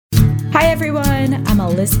Hi everyone, I'm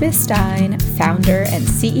Elizabeth Stein, founder and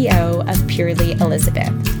CEO of Purely Elizabeth,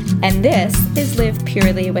 and this is Live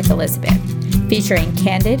Purely with Elizabeth, featuring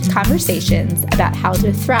candid conversations about how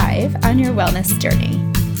to thrive on your wellness journey.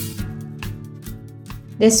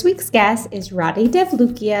 This week's guest is Radhi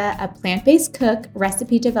Devlukia, a plant-based cook,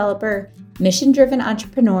 recipe developer, mission-driven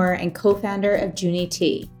entrepreneur, and co-founder of Junie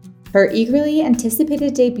Tea. Her eagerly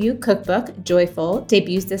anticipated debut cookbook, JoyFull,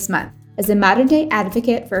 debuts this month. As a modern-day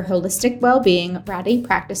advocate for holistic well-being, Radhi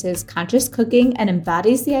practices conscious cooking and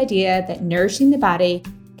embodies the idea that nourishing the body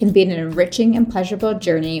can be an enriching and pleasurable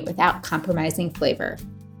journey without compromising flavor.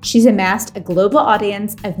 She's amassed a global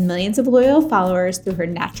audience of millions of loyal followers through her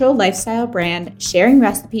natural lifestyle brand, sharing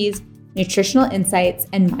recipes, nutritional insights,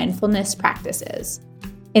 and mindfulness practices.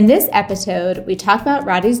 In this episode, we talk about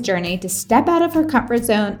Radhi's journey to step out of her comfort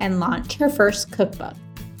zone and launch her first cookbook.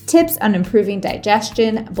 Tips on improving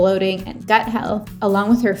digestion, bloating, and gut health, along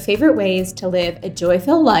with her favorite ways to live a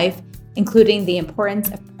joy-filled life, including the importance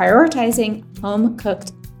of prioritizing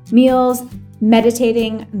home-cooked meals,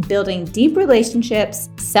 meditating, building deep relationships,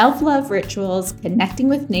 self-love rituals, connecting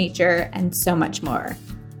with nature, and so much more.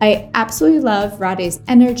 I absolutely love Radhi's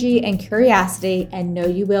energy and curiosity, and know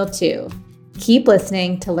you will too. Keep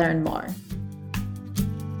listening to learn more.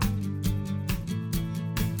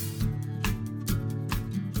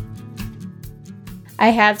 I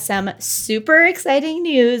have some super exciting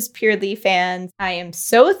news, Purely fans. I am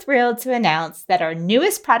so thrilled to announce that our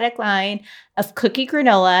newest product line of cookie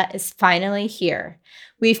granola is finally here.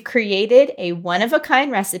 We've created a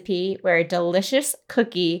one-of-a-kind recipe where a delicious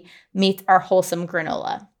cookie meets our wholesome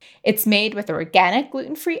granola. It's made with organic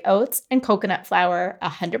gluten-free oats and coconut flour,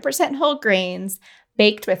 100% whole grains,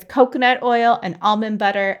 baked with coconut oil and almond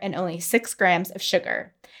butter, and only 6 grams of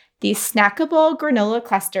sugar. These snackable granola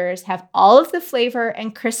clusters have all of the flavor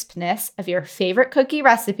and crispness of your favorite cookie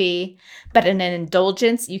recipe, but in an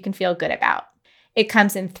indulgence you can feel good about. It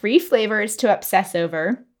comes in 3 flavors to obsess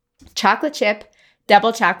over: chocolate chip,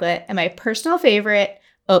 double chocolate, and my personal favorite,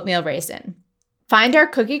 oatmeal raisin. Find our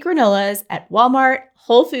cookie granolas at Walmart,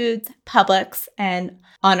 Whole Foods, Publix, and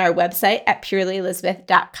on our website at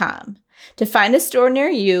purelyelizabeth.com. To find a store near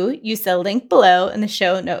you, use the link below in the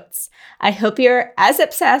show notes. I hope you're as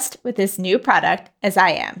obsessed with this new product as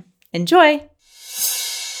I am. Enjoy!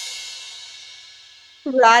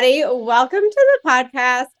 Radhi, welcome to the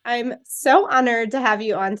podcast. I'm so honored to have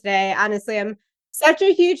you on today. Honestly, I'm such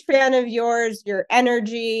a huge fan of yours, your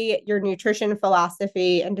energy, your nutrition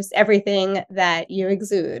philosophy, and just everything that you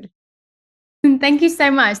exude. Thank you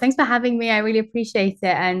so much. Thanks for having me. I really appreciate it.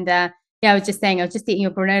 And I was just eating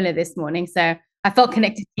your granola this morning, so I felt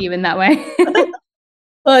connected to you in that way.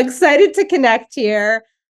 Well, excited to connect here.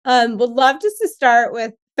 Would love just to start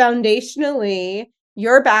with foundationally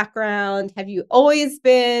your background. Have you always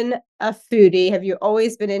been a foodie? Have you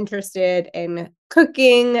always been interested in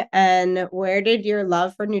cooking? And where did your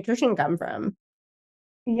love for nutrition come from?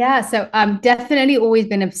 Yeah, so I've definitely always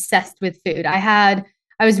been obsessed with food. I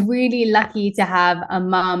was really lucky to have a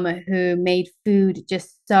mum who made food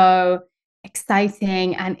just so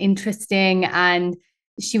exciting and interesting, and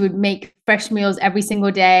she would make fresh meals every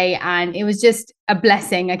single day, and it was just a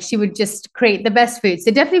blessing. Like, she would just create the best food.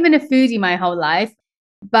 So definitely been a foodie my whole life.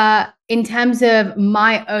 But in terms of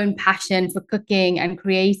my own passion for cooking and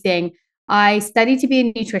creating, I studied to be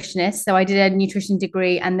a nutritionist. So I did a nutrition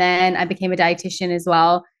degree, and then I became a dietitian as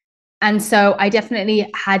well. And so I definitely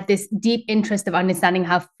had this deep interest of understanding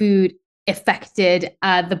how food affected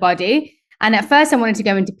the body. And at first I wanted to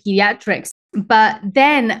go into pediatrics. But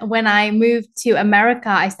then when I moved to America,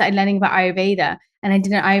 I started learning about Ayurveda. And I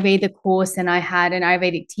did an Ayurveda course, and I had an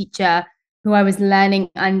Ayurvedic teacher who I was learning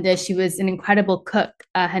under. She was an incredible cook.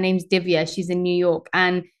 Her name's Divya. She's in New York.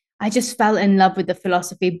 And I just fell in love with the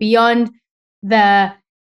philosophy beyond the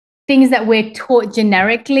things that we're taught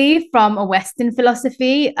generically from a Western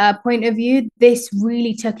philosophy point of view. This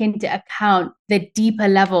really took into account the deeper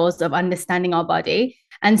levels of understanding our body.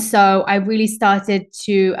 And so I really started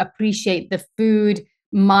to appreciate the food,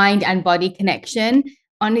 mind, and body connection.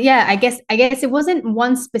 I guess it wasn't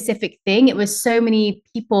one specific thing. It was so many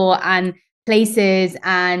people and places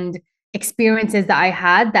and experiences that I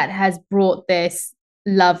had that has brought this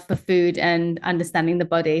love for food and understanding the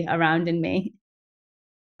body around in me.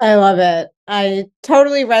 I love it. I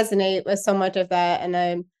totally resonate with so much of that. And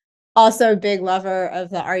I'm also a big lover of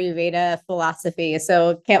the Ayurveda philosophy.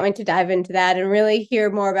 So can't wait to dive into that and really hear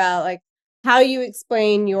more about like how you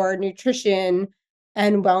explain your nutrition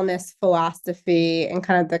and wellness philosophy and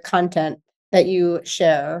kind of the content that you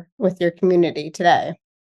share with your community today.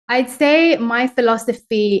 I'd say my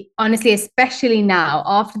philosophy, honestly, especially now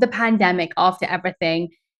after the pandemic, after everything,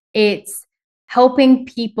 It's helping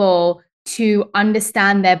people to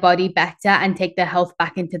understand their body better and take their health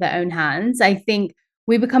back into their own hands. I think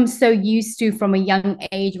we become so used to from a young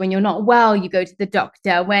age, when you're not well, you go to the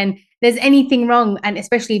doctor. When there's anything wrong, and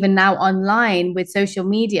especially even now online with social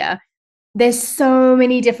media, there's so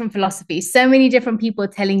many different philosophies, so many different people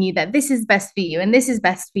telling you that this is best for you and this is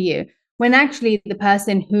best for you, when actually the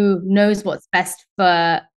person who knows what's best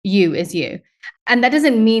for you is you. And that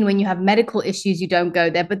doesn't mean when you have medical issues, you don't go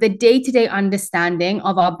there, but the day-to-day understanding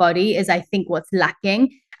of our body is, I think, what's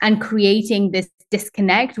lacking, and creating this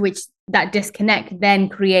disconnect, which that disconnect then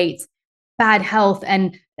creates bad health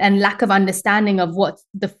and lack of understanding of what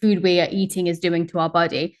the food we are eating is doing to our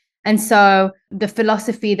body. And so the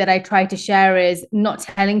philosophy that I try to share is not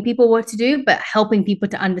telling people what to do, but helping people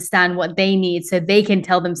to understand what they need so they can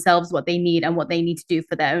tell themselves what they need and what they need to do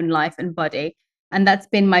for their own life and body. And that's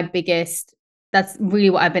been my biggest, that's really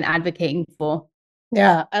what I've been advocating for.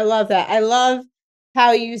 Yeah, I love that. I love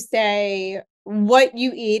how you say what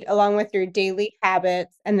you eat along with your daily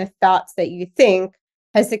habits and the thoughts that you think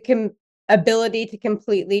has the ability to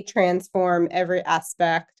completely transform every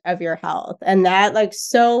aspect of your health. And that like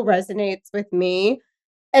so resonates with me.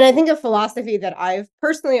 And I think a philosophy that I've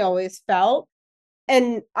personally always felt,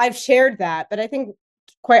 and I've shared that, but I think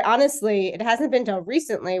quite honestly, it hasn't been till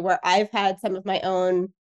recently where I've had some of my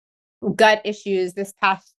own gut issues this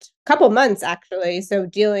past couple months, actually. So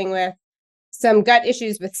dealing with some gut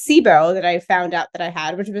issues with SIBO that I found out that I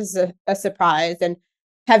had, which was a surprise, and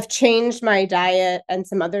have changed my diet and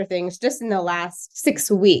some other things just in the last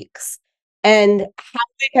 6 weeks. And how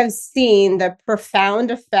I have seen the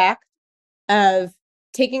profound effect of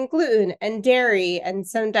taking gluten and dairy and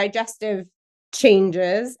some digestive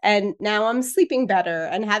changes. And now I'm sleeping better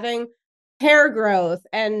and having hair growth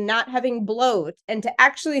and not having bloat. And to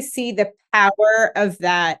actually see the power of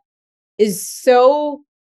that is so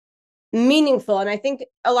meaningful. And I think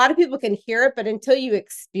a lot of people can hear it, but until you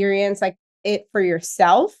experience like it for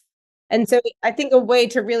yourself. And so I think a way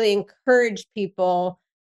to really encourage people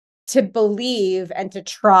to believe and to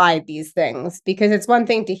try these things, because it's one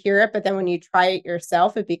thing to hear it, but then when you try it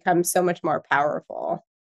yourself, it becomes so much more powerful.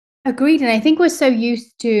 Agreed. And I think we're so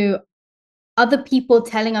used to other people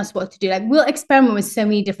telling us what to do. Like, we'll experiment with so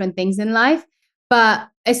many different things in life, but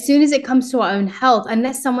as soon as it comes to our own health,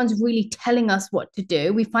 unless someone's really telling us what to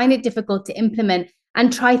do, we find it difficult to implement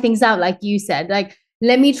and try things out. Like you said, like,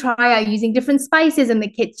 let me try out using different spices in the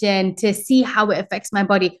kitchen to see how it affects my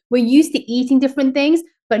body. We're used to eating different things,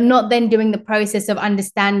 but not then doing the process of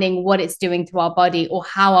understanding what it's doing to our body or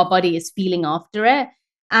how our body is feeling after it.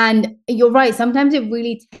 And you're right, sometimes it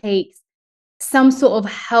really takes some sort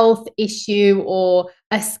of health issue or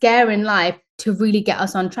a scare in life to really get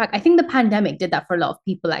us on track. I think the pandemic did that for a lot of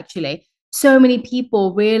people, actually. So many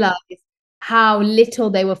people realized how little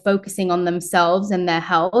they were focusing on themselves and their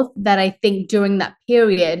health, that I think during that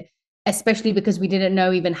period, especially because we didn't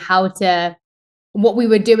know even how to, what we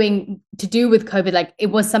were doing to do with COVID, like it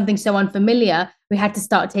was something so unfamiliar, we had to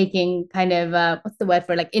start taking kind of, what's the word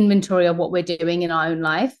for it? Like inventory of what we're doing in our own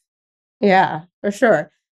life. Yeah, for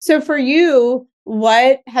sure. So for you,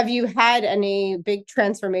 what have you had any big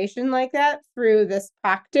transformation like that through this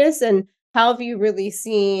practice? And how have you really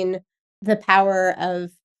seen the power of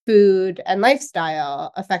food and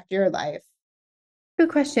lifestyle affect your life? Good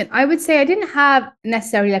question. I would say I didn't have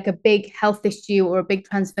necessarily like a big health issue or a big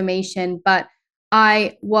transformation, but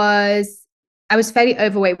I was I was fairly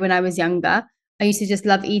overweight when I was younger. I used to just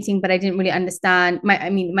love eating, but I didn't really understand.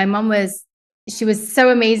 My mom was, she was so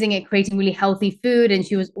amazing at creating really healthy food, and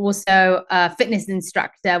she was also a fitness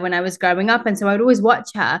instructor when I was growing up, and so I would always watch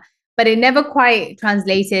her, but it never quite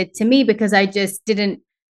translated to me because I just didn't,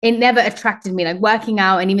 it never attracted me. Like working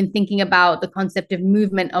out and even thinking about the concept of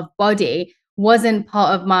movement of body wasn't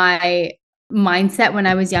part of my mindset when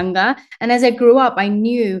I was younger. And as I grew up, I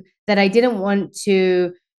knew that I didn't want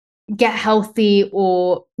to get healthy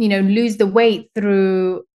or, you know, lose the weight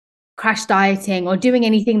through crash dieting or doing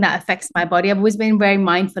anything that affects my body. I've always been very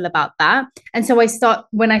mindful about that. And so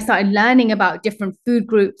when I started learning about different food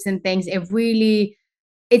groups and things,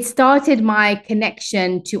 it started my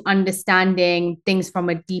connection to understanding things from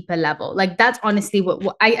a deeper level. Like that's honestly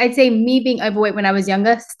what I'd say, me being overweight when I was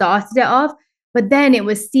younger started it off. But then it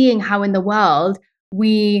was seeing how in the world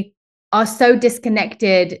we are so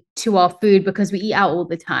disconnected to our food because we eat out all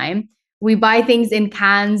the time. We buy things in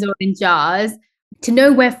cans or in jars. To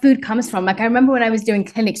know where food comes from. Like I remember when I was doing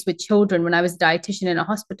clinics with children, when I was a dietitian in a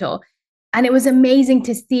hospital, and it was amazing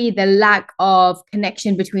to see the lack of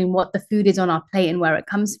connection between what the food is on our plate and where it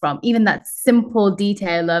comes from. Even that simple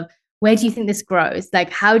detail of, where do you think this grows?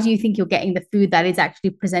 Like, how do you think you're getting the food that is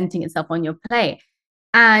actually presenting itself on your plate?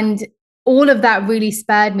 And all of that really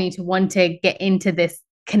spurred me to want to get into this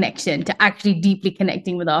connection, to actually deeply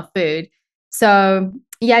connecting with our food. So,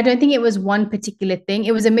 yeah, I don't think it was one particular thing.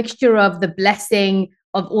 It was a mixture of the blessing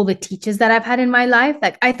of all the teachers that I've had in my life.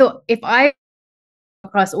 Like, I thought if I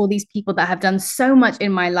across all these people that have done so much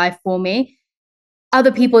in my life for me,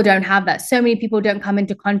 other people don't have that. So many people don't come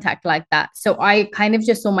into contact like that. So I kind of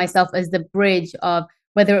just saw myself as the bridge of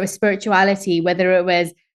whether it was spirituality, whether it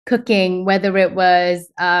was cooking, whether it was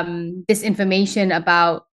this information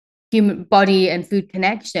about human body and food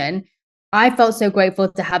connection. I felt so grateful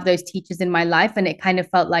to have those teachers in my life. And it kind of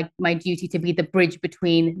felt like my duty to be the bridge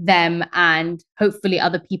between them and hopefully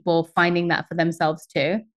other people finding that for themselves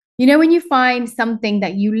too. You know, when you find something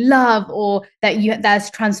that you love or that's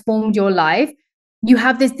transformed your life, you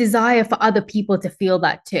have this desire for other people to feel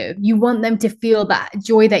that too. You want them to feel that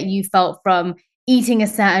joy that you felt from eating a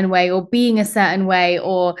certain way or being a certain way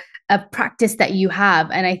or a practice that you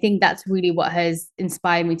have. And I think that's really what has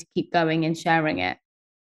inspired me to keep going and sharing it.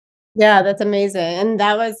 Yeah, that's amazing. And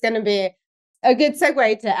that was going to be a good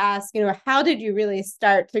segue to ask, how did you really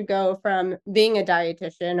start to go from being a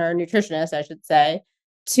dietitian or a nutritionist, I should say,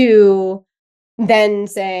 to then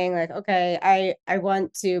saying like, okay, I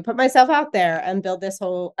want to put myself out there and build this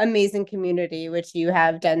whole amazing community, which you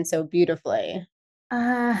have done so beautifully.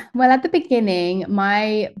 Well, at the beginning,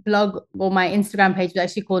 my blog or my Instagram page was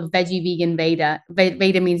actually called Veggie Vegan Veda.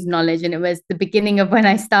 Veda means knowledge. And it was the beginning of when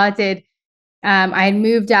I started. I had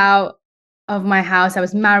moved out of my house. I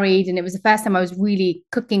was married, and it was the first time I was really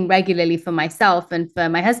cooking regularly for myself and for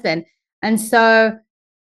my husband. And so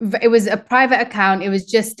it was a private account. It was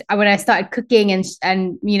just when I started cooking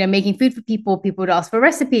and making food for people, people would ask for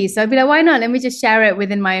recipes. So I'd be like, why not? Let me just share it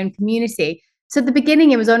within my own community. So at the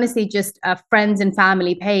beginning, it was honestly just a friends and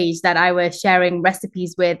family page that I was sharing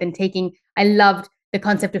recipes with and taking. I loved the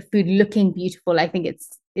concept of food looking beautiful. I think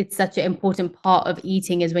it's such an important part of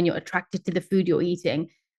eating is when you're attracted to the food you're eating.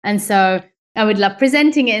 And so I would love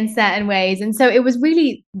presenting it in certain ways. And so it was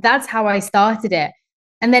really, that's how I started it.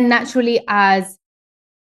 And then naturally, as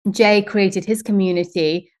Jay created his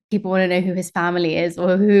community, people want to know who his family is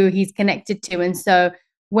or who he's connected to. And so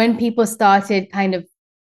when people started kind of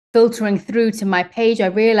filtering through to my page, I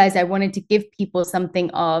realized I wanted to give people something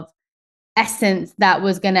of essence that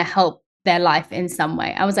was going to help their life in some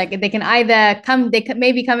way. I was like, they can either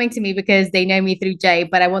may be coming to me because they know me through Jay,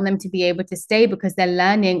 but I want them to be able to stay because they're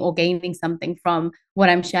learning or gaining something from what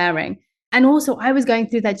I'm sharing. And also, I was going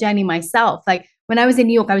through that journey myself. Like when I was in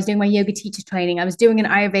New York, I was doing my yoga teacher training. I was doing an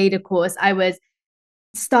Ayurveda course. I was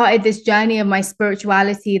started this journey of my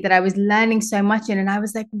spirituality that I was learning so much in. And I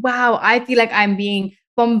was like, wow, I feel like I'm being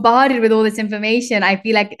bombarded with all this information. I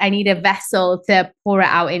feel like I need a vessel to pour it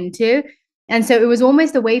out into. And so it was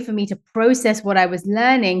almost a way for me to process what I was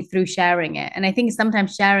learning through sharing it. And I think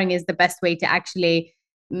sometimes sharing is the best way to actually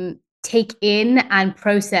take in and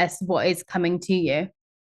process what is coming to you.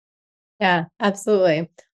 Yeah, absolutely.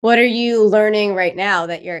 What are you learning right now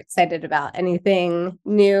that you're excited about? Anything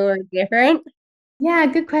new or different? Yeah,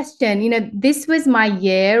 good question. This was my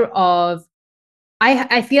year of,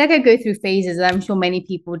 I feel like I go through phases, and I'm sure many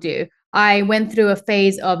people do. I went through a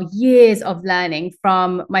phase of years of learning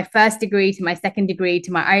from my first degree to my second degree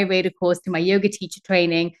to my Ayurveda course to my yoga teacher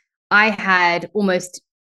training. I had almost,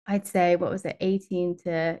 I'd say, what was it, 18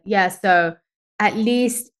 to, yeah, so at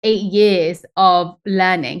least 8 years of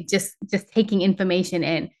learning, just taking information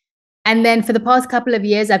in. And then for the past couple of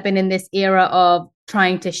years, I've been in this era of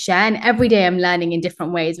trying to share. And every day I'm learning in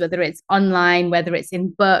different ways, whether it's online, whether it's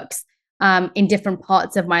in books, in different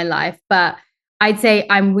parts of my life. But I'd say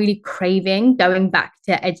I'm really craving going back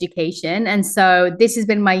to education. And so this has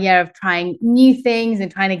been my year of trying new things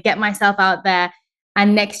and trying to get myself out there.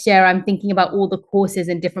 And next year, I'm thinking about all the courses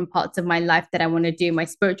in different parts of my life that I want to do, my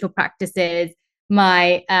spiritual practices,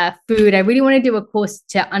 my food. I really want to do a course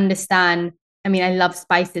to understand. I mean, I love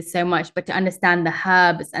spices so much, but to understand the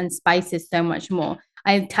herbs and spices so much more.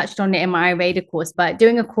 I touched on it in my Ayurveda course, but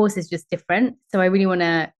doing a course is just different. So I really want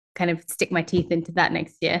to kind of stick my teeth into that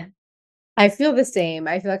next year. I feel the same.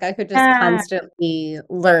 I feel like I could just constantly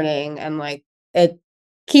learning and like it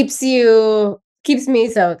keeps me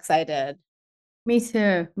so excited. Me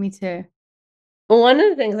too. Me too. One of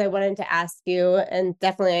the things I wanted to ask you, and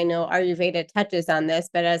definitely I know Ayurveda touches on this,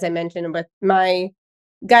 but as I mentioned with my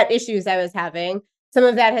gut issues I was having, some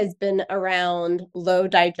of that has been around low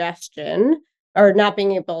digestion or not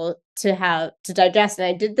being able to digest. And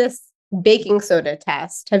I did this baking soda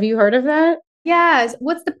test. Have you heard of that? Yes.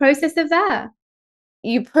 What's the process of that?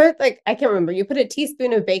 You put I can't remember, you put a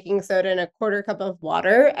teaspoon of baking soda in a quarter cup of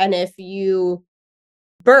water. And if you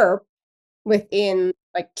burp within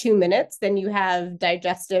like 2 minutes, then you have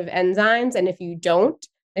digestive enzymes. And if you don't,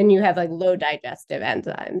 then you have like low digestive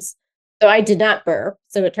enzymes. So I did not burp.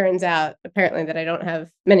 So it turns out apparently that I don't have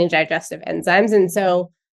many digestive enzymes. And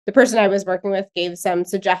so the person I was working with gave some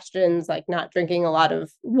suggestions, like not drinking a lot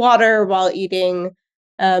of water while eating,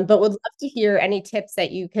 but would love to hear any tips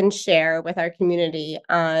that you can share with our community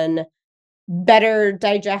on better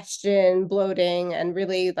digestion, bloating, and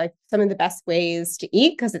really like some of the best ways to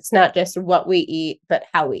eat, because it's not just what we eat, but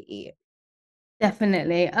how we eat.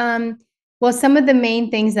 Definitely. Well, some of the main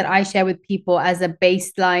things that I share with people as a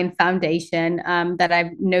baseline foundation that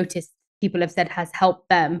I've noticed people have said has helped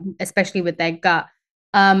them, especially with their gut.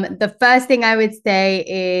 The first thing I would say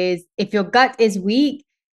is if your gut is weak,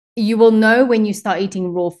 you will know when you start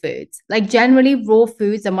eating raw foods. Like generally, raw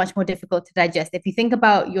foods are much more difficult to digest. If you think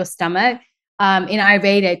about your stomach, in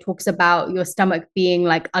Ayurveda, it talks about your stomach being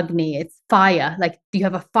like Agni, it's fire, like you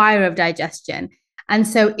have a fire of digestion. And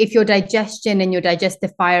so if your digestion and your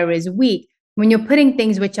digestive fire is weak, when you're putting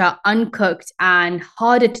things which are uncooked and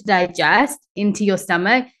harder to digest into your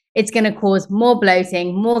stomach, it's going to cause more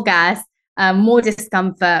bloating, more gas, more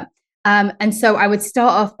discomfort. And so I would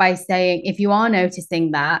start off by saying, if you are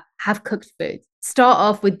noticing that, have cooked food. Start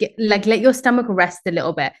off with let your stomach rest a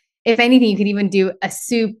little bit. If anything, you could even do a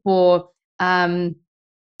soup or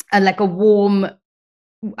like a warm.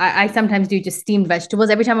 I sometimes do just steamed vegetables.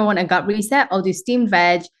 Every time I want a gut reset, I'll do steamed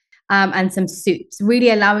veg and some soups, really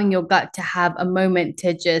allowing your gut to have a moment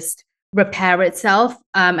to just repair itself.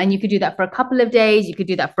 And you could do that for a couple of days. You could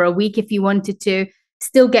do that for a week if you wanted to,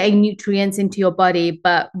 still getting nutrients into your body,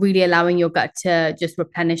 but really allowing your gut to just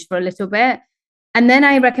replenish for a little bit. And then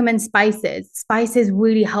I recommend spices. Spices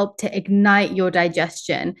really help to ignite your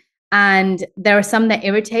digestion. And there are some that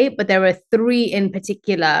irritate, but there are 3 in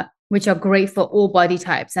particular which are great for all body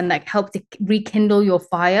types and that help to rekindle your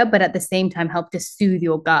fire, but at the same time help to soothe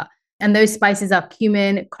your gut. And those spices are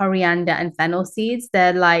cumin, coriander, and fennel seeds.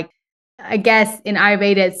 They're like, I guess in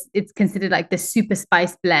Ayurveda, it's considered like the super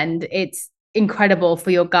spice blend. It's incredible for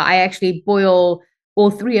your gut. I actually boil all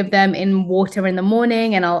 3 of them in water in the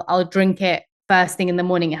morning, and I'll drink it first thing in the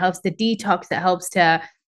morning. It helps to detox. It helps to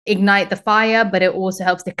ignite the fire, but it also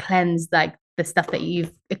helps to cleanse like the stuff that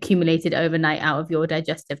you've accumulated overnight out of your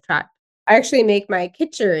digestive tract. I actually make my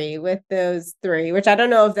khichdi with those 3, which I don't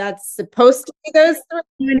know if that's supposed to be those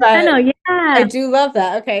 3, but I do love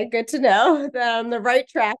that. Okay, good to know that I'm on the right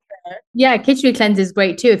track there. Yeah, khichdi cleanse is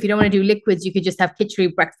great too. If you don't want to do liquids, you could just have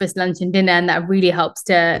khichdi breakfast, lunch, and dinner, and that really helps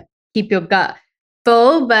to keep your gut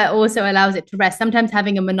full, but also allows it to rest. Sometimes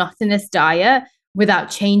having a monotonous diet without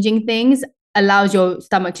changing things allows your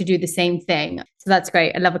stomach to do the same thing. So that's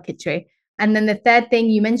great. I love a khichdi. And then the third thing,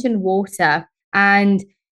 you mentioned water. And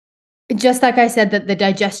just like I said, that the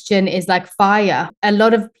digestion is like fire. A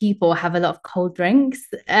lot of people have a lot of cold drinks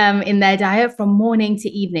in their diet from morning to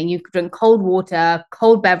evening. You could drink cold water,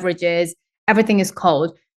 cold beverages, everything is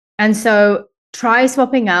cold. And so try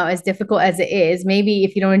swapping out, as difficult as it is. Maybe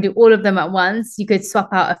if you don't want to do all of them at once, you could swap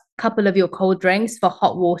out a couple of your cold drinks for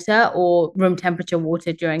hot water or room temperature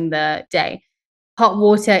water during the day. Hot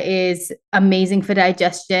water is amazing for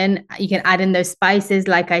digestion. You can add in those spices,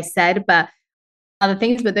 like I said, but other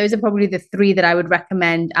things, but those are probably the 3 that I would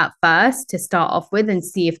recommend at first to start off with and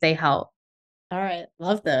see if they help. All right.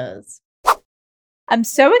 Love those. I'm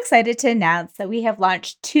so excited to announce that we have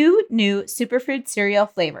launched 2 new superfood cereal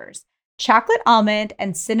flavors, chocolate almond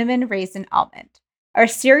and cinnamon raisin almond. Our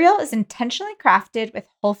cereal is intentionally crafted with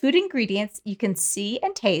whole food ingredients you can see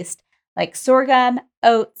and taste, like sorghum,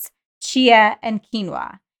 oats, chia, and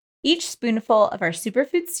quinoa. Each spoonful of our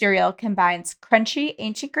superfood cereal combines crunchy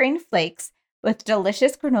ancient grain flakes with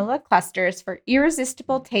delicious granola clusters for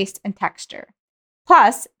irresistible taste and texture.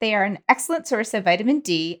 Plus, they are an excellent source of vitamin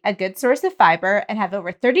D, a good source of fiber, and have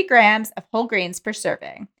over 30 grams of whole grains per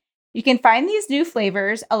serving. You can find these new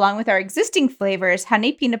flavors along with our existing flavors,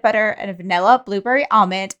 honey peanut butter and vanilla blueberry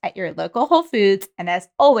almond, at your local Whole Foods, and as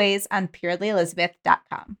always on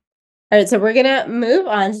purelyelizabeth.com. All right, so we're going to move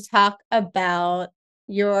on to talk about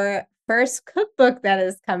your first cookbook that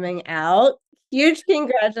is coming out. Huge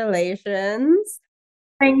congratulations.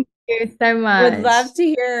 Thank you so much. Would love to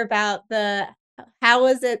hear about how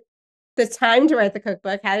was it the time to write the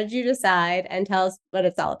cookbook? How did you decide? And tell us what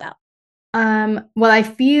it's all about. Well, I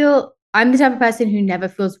feel I'm the type of person who never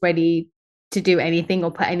feels ready to do anything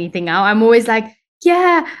or put anything out. I'm always like,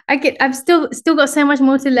 yeah, I've still got so much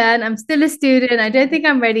more to learn. I'm still a student. I don't think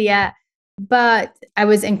I'm ready yet. But I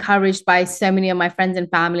was encouraged by so many of my friends and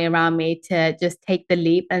family around me to just take the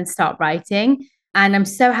leap and start writing. And I'm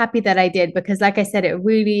so happy that I did, because like I said, it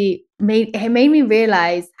made me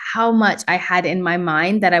realize how much I had in my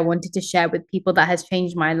mind that I wanted to share with people that has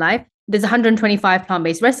changed my life. There's 125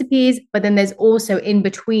 plant-based recipes, but then there's also in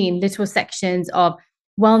between little sections of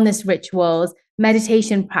wellness rituals,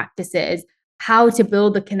 meditation practices, how to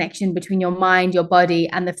build the connection between your mind, your body,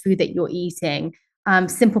 and the food that you're eating.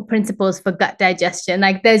 Simple principles for gut digestion.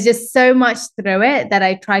 Like there's just so much through it that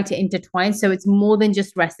I try to intertwine. So it's more than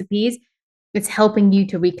just recipes. It's helping you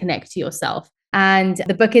to reconnect to yourself. And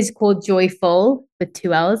the book is called JoyFull with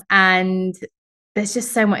 2 L's. And there's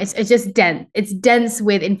just so much. It's just dense. It's dense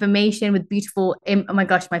with information, with beautiful. Oh my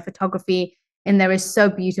gosh, my photography in there is so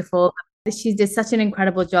beautiful. She did such an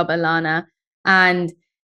incredible job, Alana. And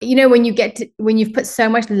when you've put so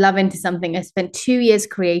much love into something, I spent 2 years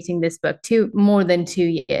creating this book, more than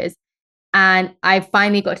 2 years. And I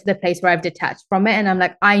finally got to the place where I've detached from it. And I'm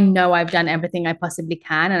like, I know I've done everything I possibly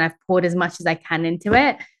can. And I've poured as much as I can into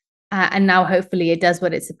it. And now hopefully it does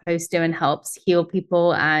what it's supposed to and helps heal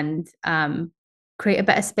people and create a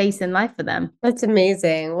better space in life for them. That's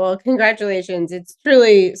amazing. Well, congratulations. It's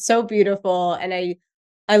truly so beautiful. And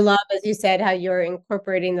I love, as you said, how you're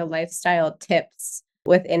incorporating the lifestyle tips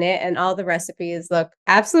within it, and all the recipes look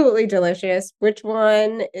absolutely delicious. Which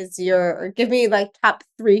one is give me like top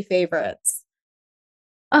 3 favorites?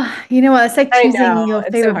 Oh, you know what? It's like choosing your it's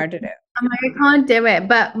favorite. so hard to do. I'm like, I can't do it.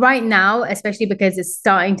 But right now, especially because it's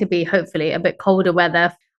starting to be hopefully a bit colder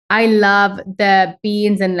weather, I love the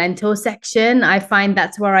beans and lentil section. I find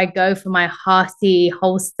that's where I go for my hearty,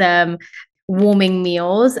 wholesome, warming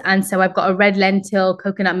meals. And so I've got a red lentil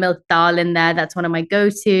coconut milk dal in there. That's one of my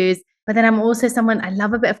go-tos. But then I'm also I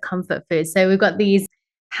love a bit of comfort food. So we've got these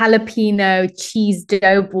jalapeno cheese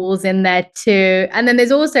dough balls in there too. And then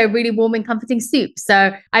there's also really warm and comforting soup.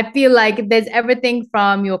 So I feel like there's everything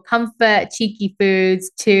from your comfort, cheeky foods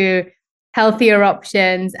to healthier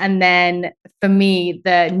options. And then for me,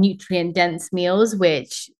 the nutrient dense meals,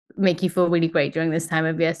 which make you feel really great during this time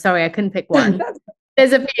of year. Sorry, I couldn't pick one.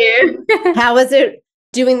 There's a few. How is it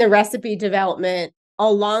doing the recipe development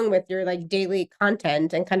along with your like daily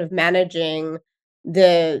content and kind of managing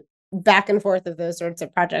the back and forth of those sorts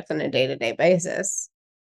of projects on a day-to-day basis?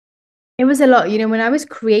 It was a lot. When I was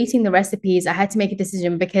creating the recipes, I had to make a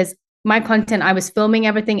decision because my content, I was filming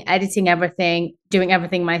everything, editing everything, doing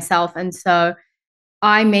everything myself. And so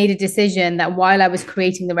I made a decision that while I was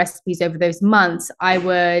creating the recipes over those months, I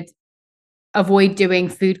would avoid doing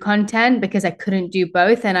food content because I couldn't do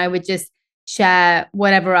both. And I would just share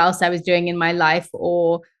whatever else I was doing in my life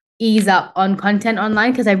or ease up on content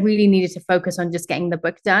online because I really needed to focus on just getting the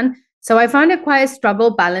book done. So I found it quite a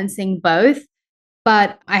struggle balancing both.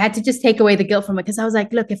 But I had to just take away the guilt from it because I was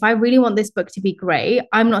like, look, if I really want this book to be great,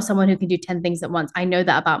 I'm not someone who can do 10 things at once. I know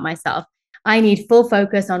that about myself. I need full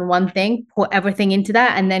focus on one thing, pour everything into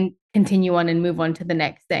that, and then continue on and move on to the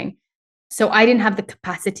next thing. So I didn't have the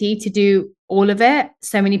capacity to do all of it.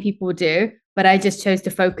 So many people do, but I just chose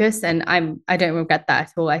to focus, and I don't regret that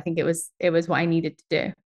at all. I think it was what I needed to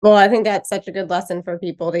do. Well, I think that's such a good lesson for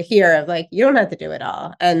people to hear of like, you don't have to do it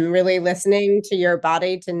all, and really listening to your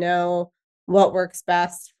body to know what works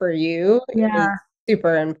best for you is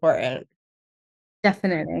super important.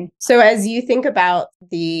 Definitely. So as you think about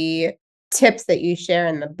the tips that you share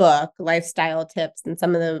in the book, lifestyle tips and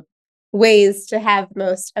some of the ways to have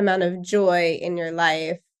most amount of joy in your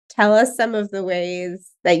life, tell us some of the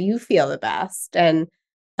ways that you feel the best, and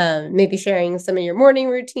maybe sharing some of your morning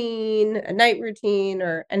routine, a night routine,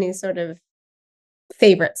 or any sort of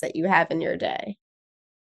favorites that you have in your day.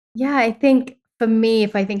 Yeah, I think for me,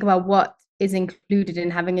 if I think about what is included in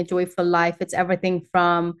having a joyful life, it's everything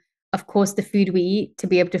from, of course, the food we eat to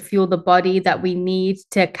be able to fuel the body that we need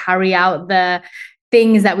to carry out the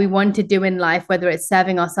things that we want to do in life, whether it's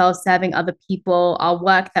serving ourselves, serving other people, our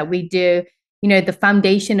work that we do. The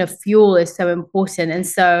foundation of fuel is so important. And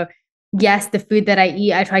so, yes, the food that I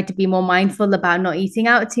eat, I try to be more mindful about not eating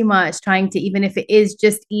out too much, trying to, even if it is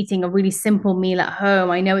just eating a really simple meal at home,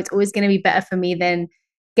 I know it's always going to be better for me than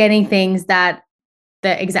getting things that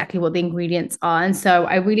exactly what the ingredients are. And so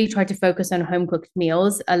I really try to focus on home cooked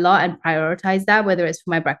meals a lot and prioritize that, whether it's for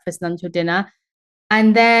my breakfast, lunch, or dinner.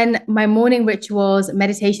 And then my morning rituals,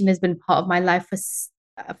 meditation has been part of my life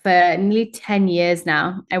for nearly 10 years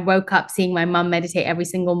now. I woke up seeing my mum meditate every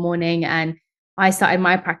single morning, and I started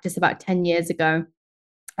my practice about 10 years ago.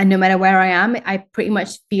 And no matter where I am, I pretty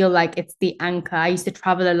much feel like it's the anchor. I used to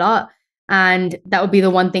travel a lot, and that would be the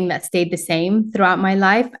one thing that stayed the same throughout my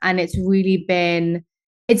life. And it's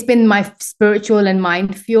been my spiritual and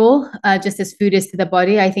mind fuel, just as food is to the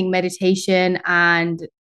body. I think meditation and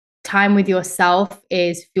time with yourself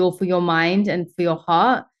is fuel for your mind and for your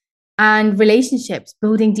heart. And relationships,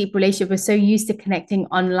 building deep relationships. We're so used to connecting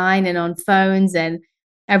online and on phones. And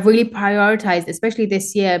I've really prioritized, especially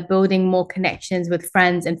this year, building more connections with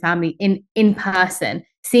friends and family in person,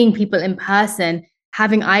 seeing people in person,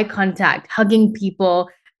 having eye contact, hugging people.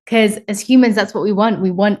 Because as humans, that's what we want. We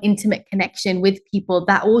want intimate connection with people.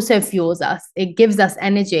 That also fuels us. It gives us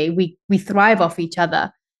energy. We thrive off each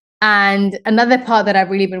other. And another part that I've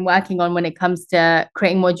really been working on when it comes to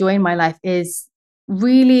creating more joy in my life is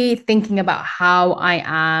really thinking about how I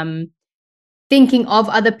am thinking of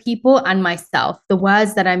other people and myself, the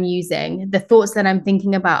words that I'm using, the thoughts that I'm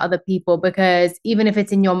thinking about other people, because even if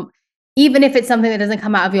it's something that doesn't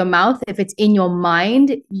come out of your mouth, if it's in your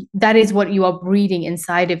mind, that is what you are breathing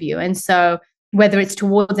inside of you. And so whether it's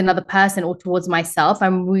towards another person or towards myself, I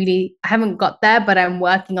haven't got there, but I'm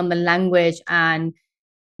working on the language and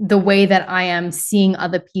the way that I am seeing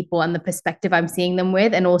other people and the perspective I'm seeing them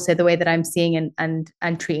with, and also the way that I'm seeing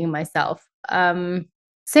and treating myself.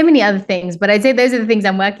 So many other things, but I'd say those are the things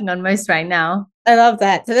I'm working on most right now. I love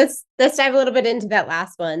that. So let's dive a little bit into that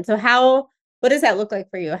last one. So what does that look like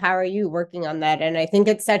for you? How are you working on that? And I think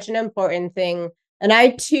it's such an important thing. And I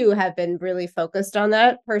too have been really focused on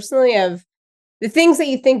that personally, of the things that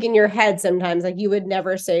you think in your head sometimes, like you would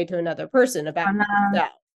never say to another person about yourself.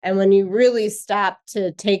 And when you really stop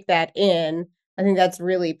to take that in, I think that's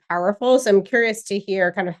really powerful. So I'm curious to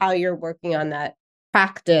hear kind of how you're working on that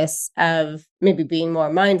practice of maybe being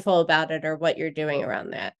more mindful about it, or what you're doing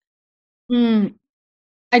around that.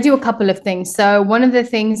 I do a couple of things. So one of the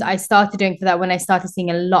things I started doing for that, when I started seeing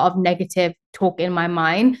a lot of negative talk in my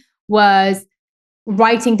mind, was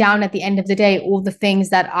writing down at the end of the day all the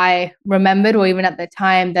things that I remembered, or even at the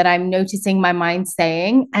time that I'm noticing my mind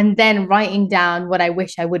saying, and then writing down what I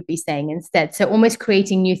wish I would be saying instead. So almost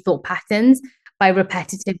creating new thought patterns by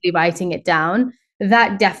repetitively writing it down.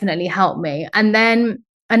 That definitely helped me. And then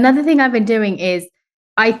another thing I've been doing is,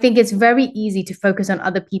 I think it's very easy to focus on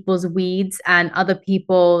other people's weeds and other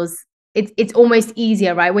people's, it's almost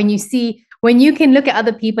easier, right? When you can look at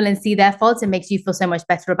other people and see their faults, it makes you feel so much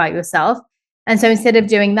better about yourself. And so instead of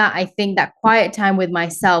doing that, I think that quiet time with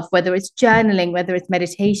myself, whether it's journaling, whether it's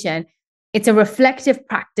meditation, it's a reflective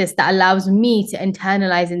practice that allows me to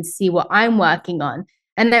internalize and see what I'm working on.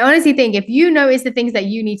 And I honestly think if you notice the things that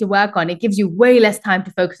you need to work on, it gives you way less time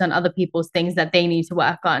to focus on other people's things that they need to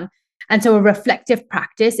work on. And so a reflective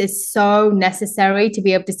practice is so necessary to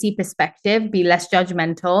be able to see perspective, be less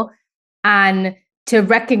judgmental, and to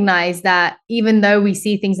recognize that even though we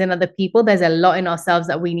see things in other people, there's a lot in ourselves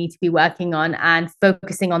that we need to be working on, and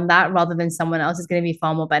focusing on that rather than someone else is going to be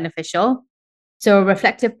far more beneficial. So a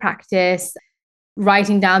reflective practice,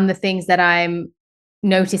 writing down the things that I'm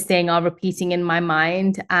noticing are repeating in my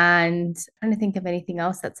mind, and I'm trying to think of anything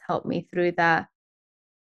else that's helped me through that.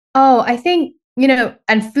 Oh, I think,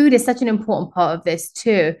 and food is such an important part of this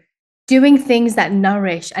too. Doing things that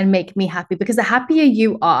nourish and make me happy, because the happier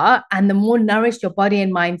you are and the more nourished your body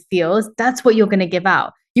and mind feels, that's what you're going to give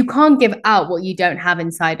out. You can't give out what you don't have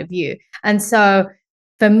inside of you. And so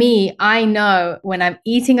for me, I know when I'm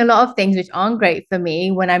eating a lot of things which aren't great for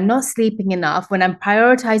me, when I'm not sleeping enough, when I'm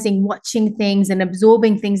prioritizing watching things and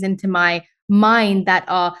absorbing things into my mind that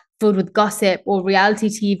are filled with gossip or reality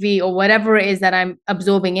TV or whatever it is that I'm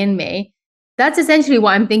absorbing in me, that's essentially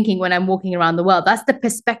what I'm thinking when I'm walking around the world. That's the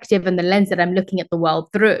perspective and the lens that I'm looking at the world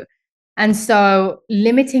through. And so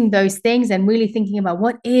limiting those things and really thinking about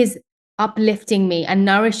what is uplifting me and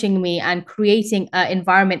nourishing me, and creating an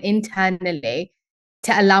environment internally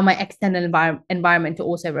to allow my external environment to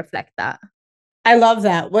also reflect that. I love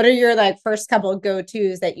that. What are your first couple of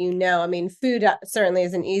go-tos that I mean, food certainly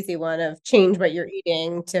is an easy one, of change what you're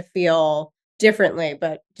eating to feel differently,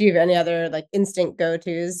 but do you have any other instant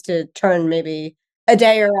go-tos to turn maybe a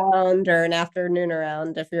day around or an afternoon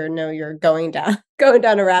around if you're going down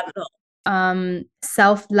a rabbit hole?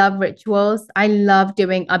 Self-love rituals. I love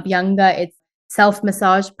doing Abhyanga. It's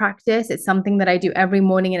self-massage practice. It's something that I do every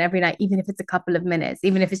morning and every night, even if it's a couple of minutes,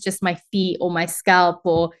 even if it's just my feet or my scalp,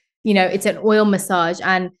 or it's an oil massage.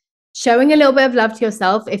 And showing a little bit of love to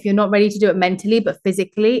yourself, if you're not ready to do it mentally but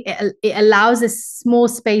physically, it allows a small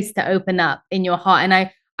space to open up in your heart. And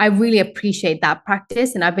I really appreciate that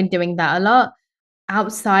practice, and I've been doing that a lot.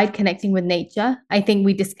 Outside, connecting with nature. I think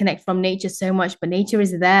we disconnect from nature so much, but nature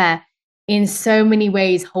is there in so many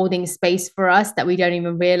ways, holding space for us that we don't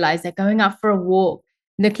even realize. They're going out for a walk,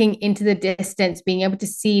 looking into the distance, being able to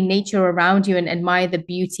see nature around you and admire the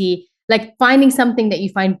beauty, finding something that you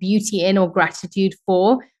find beauty in or gratitude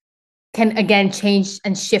for, can again change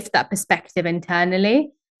and shift that perspective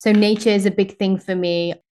internally. So nature is a big thing for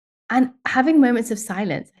me. And having moments of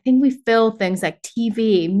silence. I think we fill things like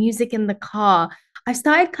TV, music in the car. I've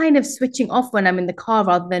started kind of switching off when I'm in the car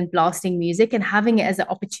rather than blasting music and having it as an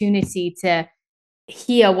opportunity to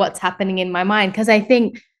hear what's happening in my mind. Because I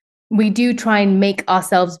think we do try and make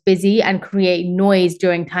ourselves busy and create noise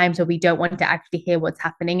during times where we don't want to actually hear what's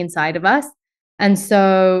happening inside of us. And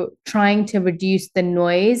so trying to reduce the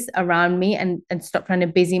noise around me and stop trying to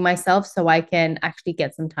busy myself so I can actually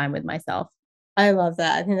get some time with myself. I love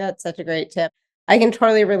that. I think that's such a great tip. I can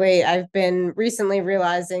totally relate. I've been recently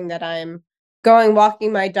realizing that I'm going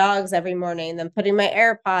walking my dogs every morning, then putting my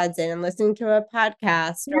AirPods in and listening to a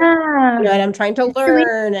podcast. Yeah. And I'm trying to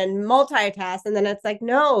learn and multitask. And then it's like,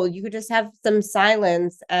 no, you could just have some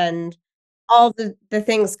silence and all the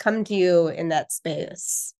things come to you in that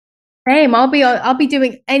space. Same. I'll be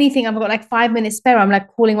doing anything. I've got like 5 minutes spare. I'm like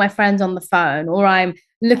calling my friends on the phone, or I'm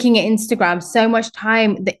looking at Instagram. So much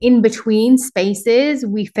time, the in between spaces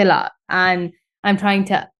we fill up, and I'm trying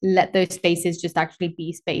to let those spaces just actually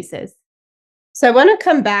be spaces. So I want to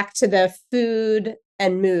come back to the food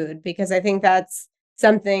and mood, because I think that's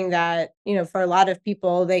something that, for a lot of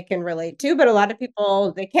people they can relate to, but a lot of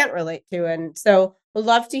people they can't relate to. And so we'd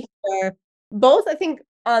love to hear both, I think,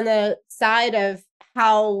 on the side of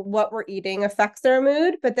how what we're eating affects our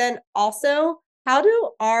mood, but then also how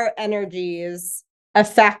do our energies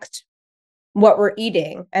affect what we're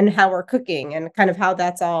eating and how we're cooking, and kind of how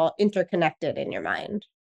that's all interconnected in your mind.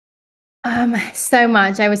 So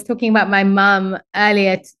much. I was talking about my mum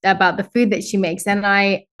earlier about the food that she makes, and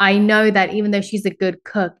I know that even though she's a good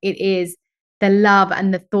cook, it is the love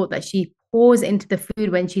and the thought that she pours into the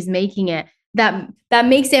food when she's making it that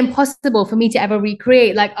makes it impossible for me to ever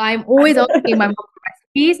recreate. Like, I'm always asking my mom for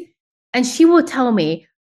recipes, and she will tell me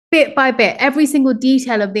bit by bit every single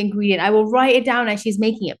detail of the ingredient. I will write it down as she's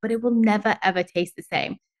making it, but it will never ever taste the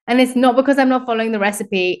same. And it's not because I'm not following the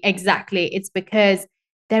recipe exactly. It's because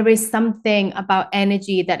there is something about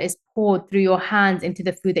energy that is poured through your hands into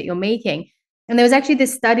the food that you're making. And there was actually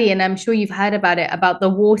this study, and I'm sure you've heard about it, about the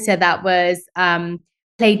water that was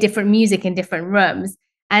played different music in different rooms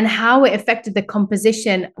and how it affected the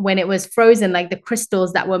composition when it was frozen, like the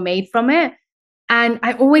crystals that were made from it. And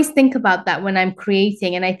I always think about that when I'm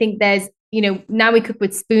creating. And I think there's, now we cook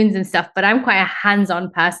with spoons and stuff, but I'm quite a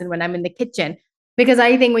hands-on person when I'm in the kitchen. Because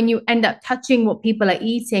I think when you end up touching what people are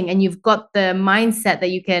eating and you've got the mindset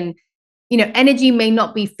that you can, energy may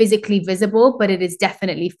not be physically visible, but it is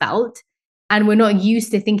definitely felt. And we're not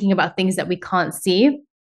used to thinking about things that we can't see.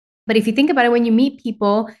 But if you think about it, when you meet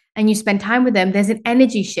people and you spend time with them, there's an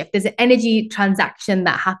energy shift, there's an energy transaction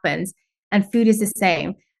that happens. And food is the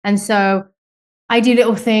same. And so I do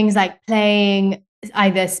little things like playing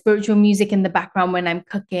either spiritual music in the background when I'm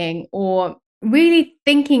cooking, or really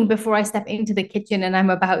thinking before I step into the kitchen and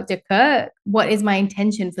I'm about to cook, what is my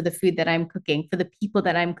intention for the food that I'm cooking, for the people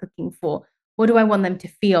that I'm cooking for? What do I want them to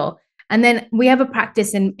feel? And then we have a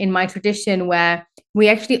practice in my tradition where we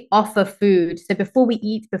actually offer food. So before we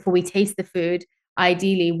eat, before we taste the food,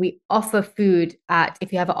 ideally, we offer food at,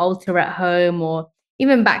 if you have an altar at home, or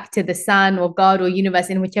even back to the sun or God or universe,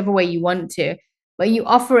 in whichever way you want to. But you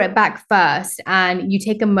offer it back first, and you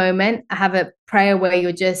take a moment, have a prayer where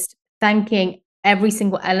you're just thanking every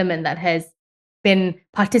single element that has been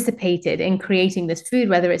participated in creating this food,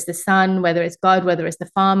 whether it's the sun, whether it's God, whether it's the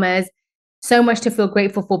farmers. So much to feel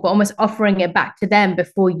grateful for, but almost offering it back to them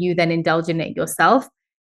before you then indulge in it yourself.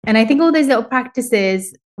 And I think all those little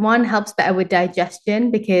practices, one, helps better with digestion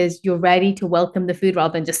because you're ready to welcome the food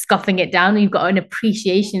rather than just scoffing it down. You've got an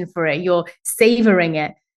appreciation for it, you're savoring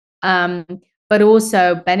it. But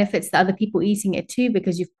also benefits the other people eating it too,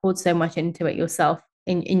 because you've poured so much into it yourself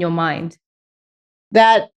in your mind.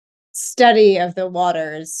 That study of the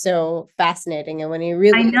water is so fascinating. And when you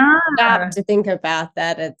really stop to think about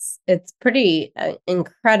that, it's pretty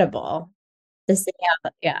incredible to see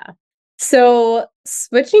how, yeah. So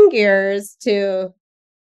switching gears to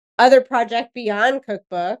other project beyond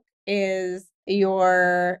cookbook is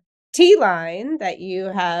your tea line that you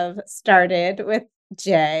have started with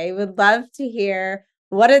Jay. Would love to hear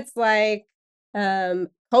what it's like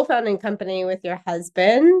co-founding company with your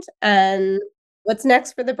husband, and what's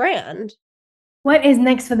next for the brand. What is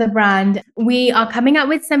next for the brand? We are coming out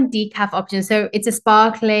with some decaf options. So it's a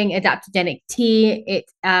sparkling adaptogenic tea. It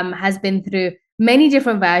has been through many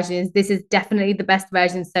different versions. This is definitely the best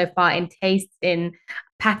version so far in taste, in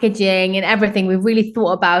packaging, and everything. We've really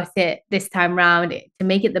thought about it this time round to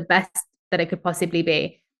make it the best that it could possibly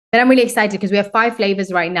be. But I'm really excited because we have 5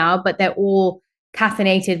 flavors right now, but they're all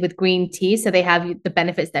caffeinated with green tea. So they have the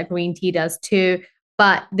benefits that green tea does too.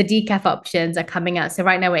 But the decaf options are coming out. So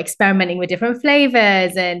right now we're experimenting with different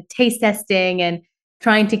flavors and taste testing and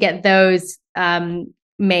trying to get those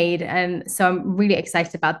made. And so I'm really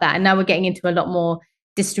excited about that. And now we're getting into a lot more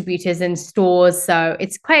distributors and stores. So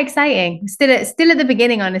it's quite exciting. Still at the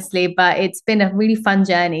beginning, honestly, but it's been a really fun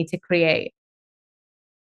journey to create.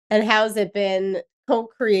 And how's it been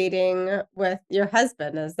co-creating with your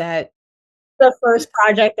husband? Is that the first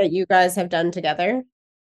project that you guys have done together?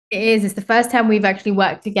 It is. It's the first time we've actually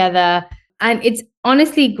worked together. And it's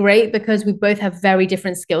honestly great because we both have very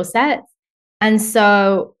different skill sets. And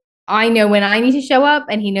so I know when I need to show up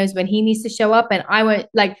and he knows when he needs to show up. And I won't,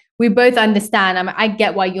 like, we both understand. I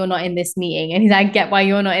get why you're not in this meeting. And he's like, I get why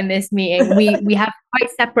you're not in this meeting. We have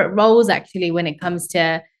quite separate roles actually when it comes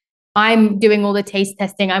to, I'm doing all the taste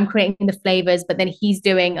testing, I'm creating the flavors, but then he's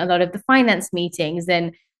doing a lot of the finance meetings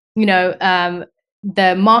and,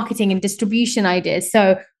 the marketing and distribution ideas.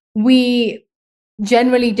 So we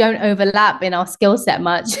generally don't overlap in our skill set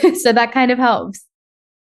much. So that kind of helps.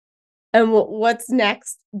 And what's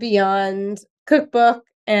next beyond cookbook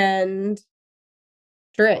and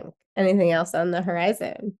drink? Anything else on the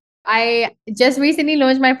horizon? I just recently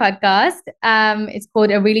launched my podcast. It's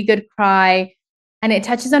called A Really Good Cry, and it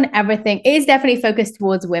touches on everything. It is definitely focused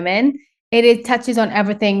towards women. It touches on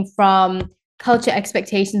everything from culture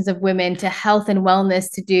expectations of women to health and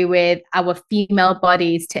wellness to do with our female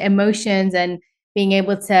bodies to emotions and being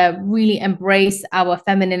able to really embrace our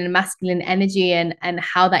feminine and masculine energy and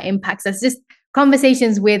how that impacts us. Just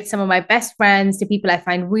conversations with some of my best friends to people I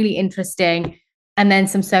find really interesting. And then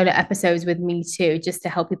some solo episodes with me too, just to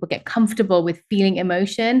help people get comfortable with feeling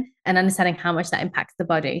emotion and understanding how much that impacts the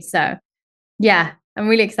body. So yeah, I'm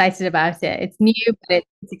really excited about it. It's new, but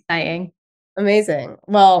it's exciting. Amazing.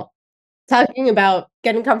 Well, talking about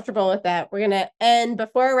getting comfortable with that, we're going to end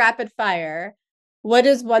before rapid fire. What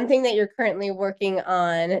is one thing that you're currently working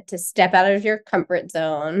on to step out of your comfort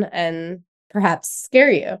zone and perhaps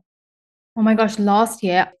scare you? Oh my gosh, last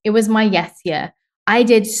year, it was my yes year. I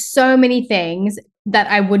did so many things that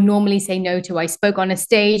I would normally say no to. I spoke on a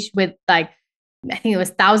stage with I think it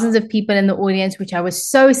was thousands of people in the audience, which I was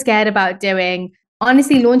so scared about doing.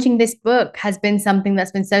 Honestly, launching this book has been something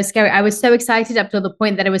that's been so scary. I was so excited up to the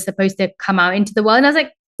point that it was supposed to come out into the world. And I was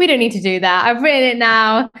like, we don't need to do that. I've written it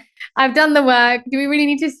now. I've done the work. Do we really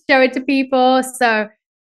need to show it to people? So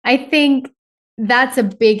I think that's a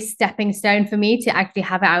big stepping stone for me to actually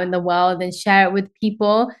have it out in the world and share it with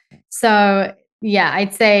people. So yeah,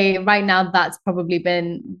 I'd say right now that's probably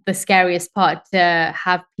been the scariest part, to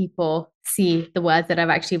have people see the words that I've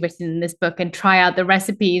actually written in this book and try out the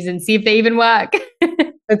recipes and see if they even work.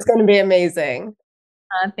 It's going to be amazing.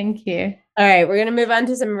 Thank you. All right, we're going to move on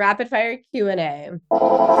to some rapid fire Q&A.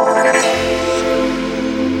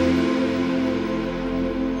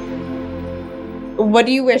 What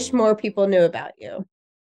do you wish more people knew about you?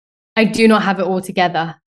 I do not have it all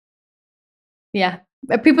together. Yeah.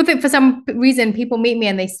 People think for some reason, people meet me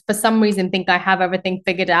and they for some reason think I have everything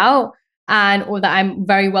figured out or that I'm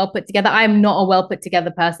very well put together. I am not a well put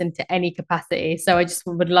together person to any capacity. So I just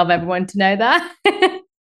would love everyone to know that. I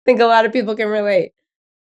think a lot of people can relate.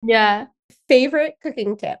 Yeah. Favorite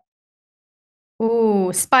cooking tip?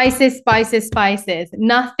 Ooh, spices.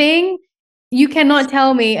 Nothing. You cannot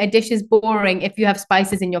tell me a dish is boring if you have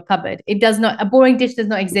spices in your cupboard. It does not. A boring dish does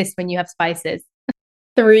not exist when you have spices.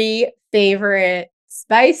 3 favorite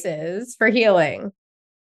spices for healing?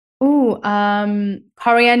 Ooh,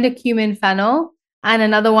 coriander, cumin, fennel. And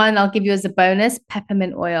another one I'll give you as a bonus,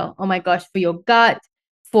 peppermint oil. Oh my gosh, for your gut,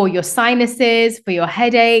 for your sinuses, for your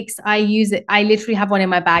headaches. I use it. I literally have one in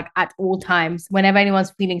my bag at all times. Whenever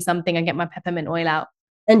anyone's feeling something, I get my peppermint oil out.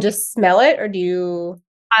 And just smell it, or do you?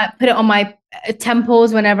 I put it on my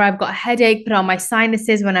temples whenever I've got a headache, put it on my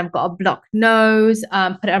sinuses when I've got a blocked nose,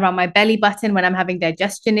 put it around my belly button when I'm having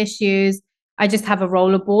digestion issues. I just have a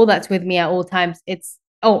roller ball that's with me at all times.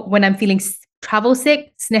 When I'm feeling travel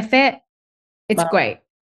sick, sniff it. It's great.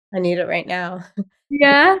 I need it right now.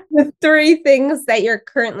 Yeah. The 3 things that you're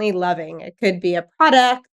currently loving. It could be a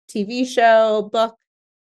product, TV show, book.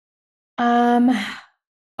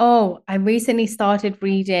 I recently started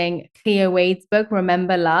reading Cleo Wade's book,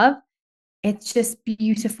 Remember Love. It's just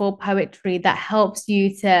beautiful poetry that helps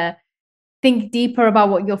you to think deeper about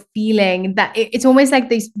what you're feeling. That it's almost like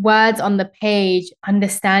these words on the page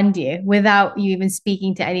understand you without you even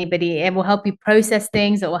speaking to anybody. It will help you process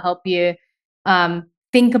things. It will help you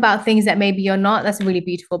think about things that maybe you're not. That's a really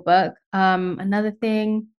beautiful book. Another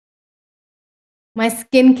thing, my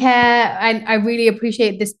skincare, I really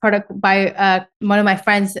appreciate this product by one of my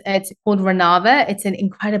friends. It's called Renava. It's an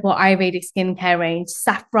incredible Ayurvedic skincare range.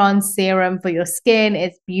 Saffron serum for your skin.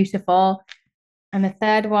 It's beautiful. And the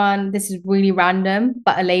third one, this is really random,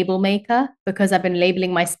 but a label maker, because I've been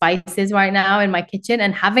labeling my spices right now in my kitchen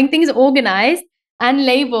and having things organized.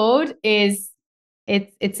 Unlabeled is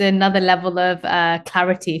it's another level of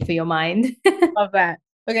clarity for your mind. Love that.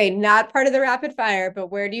 Okay, not part of the rapid fire, but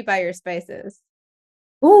where do you buy your spices?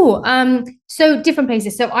 Oh, so different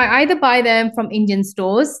places. So I either buy them from Indian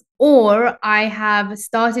stores or I have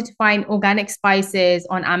started to find organic spices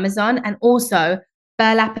on Amazon and also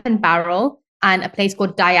Burlap and Barrel and a place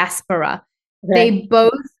called Diaspora. Okay. They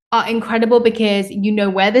both are incredible because you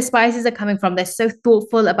know where the spices are coming from. They're so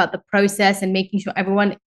thoughtful about the process and making sure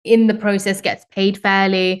everyone in the process gets paid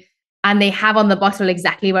fairly. And they have on the bottle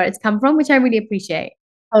exactly where it's come from, which I really appreciate.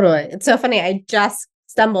 Totally. It's so funny. I just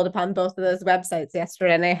stumbled upon both of those websites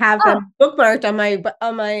yesterday, and I have Oh, them bookmarked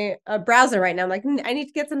on my browser right now. I'm like, I need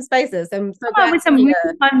to get some spices. I'm so come out glad with to some really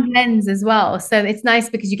hear. fun blends as well. So it's nice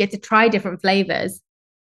because you get to try different flavors.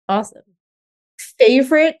 Awesome.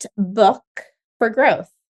 Favorite book for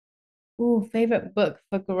growth? Oh, favorite book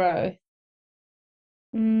for growth.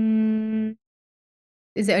 Mm,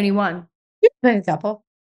 is it only one? A couple.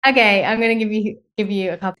 Okay, I'm gonna give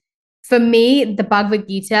you a couple. For me, the Bhagavad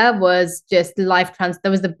Gita was just life trans. That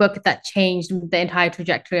was the book that changed the entire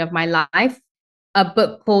trajectory of my life. A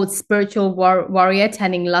book called Spiritual Warrior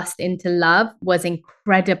Turning Lust into Love was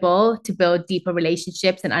incredible to build deeper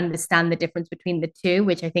relationships and understand the difference between the two,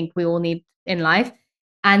 which I think we all need in life.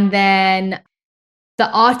 And then The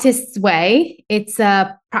Artist's Way, it's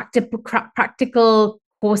a practical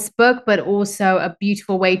course book, but also a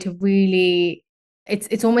beautiful way to really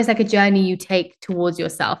it's almost like a journey you take towards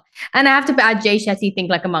yourself. And I have to add Shetty,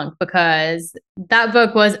 Think Like a Monk, because that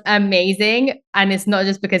book was amazing. And it's not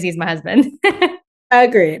just because he's my husband.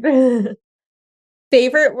 Agreed.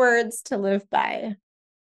 Favorite words to live by?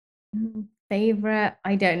 Favorite,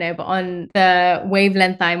 I don't know, but on the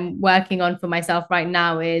wavelength I'm working on for myself right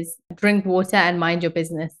now is drink water and mind your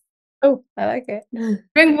business. Oh, I like it.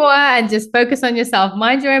 Drink water and just focus on yourself.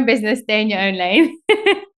 Mind your own business, stay in your own lane.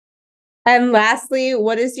 And lastly,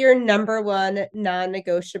 what is your number one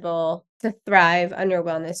non-negotiable to thrive on your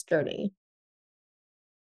wellness journey?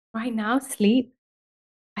 Right now, sleep.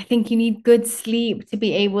 I think you need good sleep to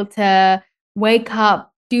be able to wake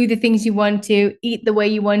up, do the things you want to, eat the way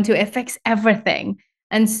you want to. It affects everything.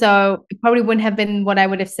 And so it probably wouldn't have been what I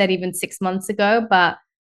would have said even 6 months ago, but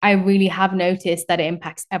I really have noticed that it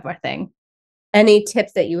impacts everything. Any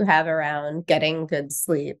tips that you have around getting good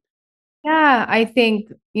sleep? Yeah, I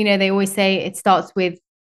think, they always say it starts with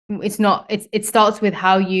it starts with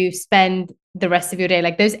how you spend the rest of your day.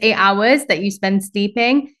 Like those 8 hours that you spend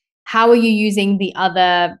sleeping, how are you using the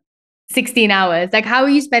other 16 hours? Like how are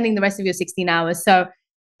you spending the rest of your 16 hours? So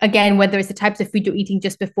again, whether it's the types of food you're eating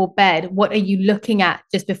just before bed, what are you looking at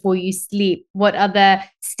just before you sleep? What are the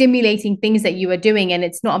stimulating things that you are doing? And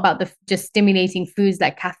it's not about the just stimulating foods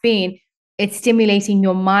like caffeine. It's stimulating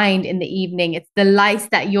your mind in the evening. It's the lights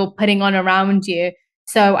that you're putting on around you.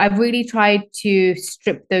 So I've really tried to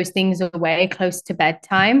strip those things away close to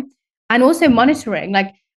bedtime and also monitoring.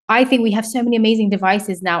 Like I think we have so many amazing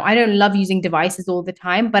devices now. I don't love using devices all the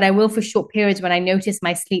time, but I will for short periods when I notice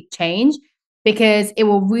my sleep change because it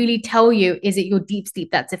will really tell you, is it your deep sleep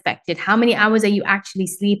that's affected? How many hours are you actually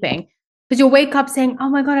sleeping? Because you'll wake up saying, oh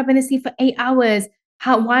my God, I've been asleep for 8 hours.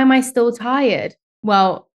 Why am I still tired?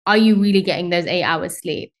 Well, are you really getting those 8 hours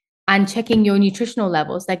sleep? And checking your nutritional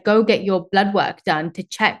levels, like go get your blood work done to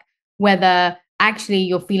check whether actually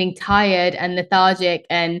you're feeling tired and lethargic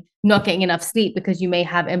and not getting enough sleep because you may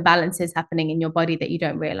have imbalances happening in your body that you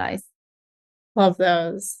don't realize. Love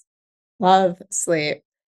those. Love sleep.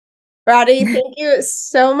 Radhi, thank you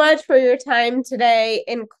so much for your time today.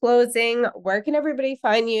 In closing, where can everybody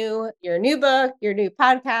find you, your new book, your new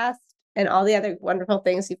podcast, and all the other wonderful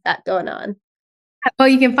things you've got going on? Well,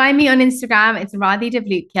 you can find me on Instagram. It's Radhi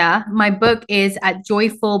Devlukia. My book is at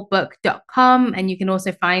joyfulbook.com, and you can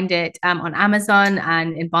also find it on Amazon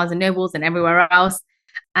and in Barnes and Nobles and everywhere else.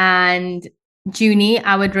 And Junie,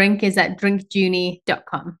 our drink is at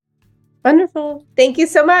drinkjunie.com. Wonderful. Thank you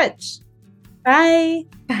so much. Bye.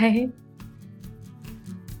 Bye.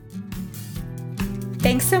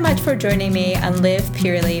 Thanks so much for joining me on Live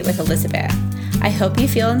Purely with Elizabeth. I hope you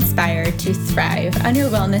feel inspired to thrive on your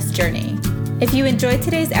wellness journey. If you enjoyed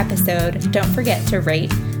today's episode, don't forget to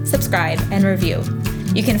rate, subscribe, and review.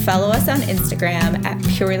 You can follow us on Instagram at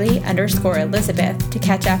purely_Elizabeth to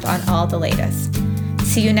catch up on all the latest.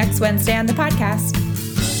 See you next Wednesday on the podcast.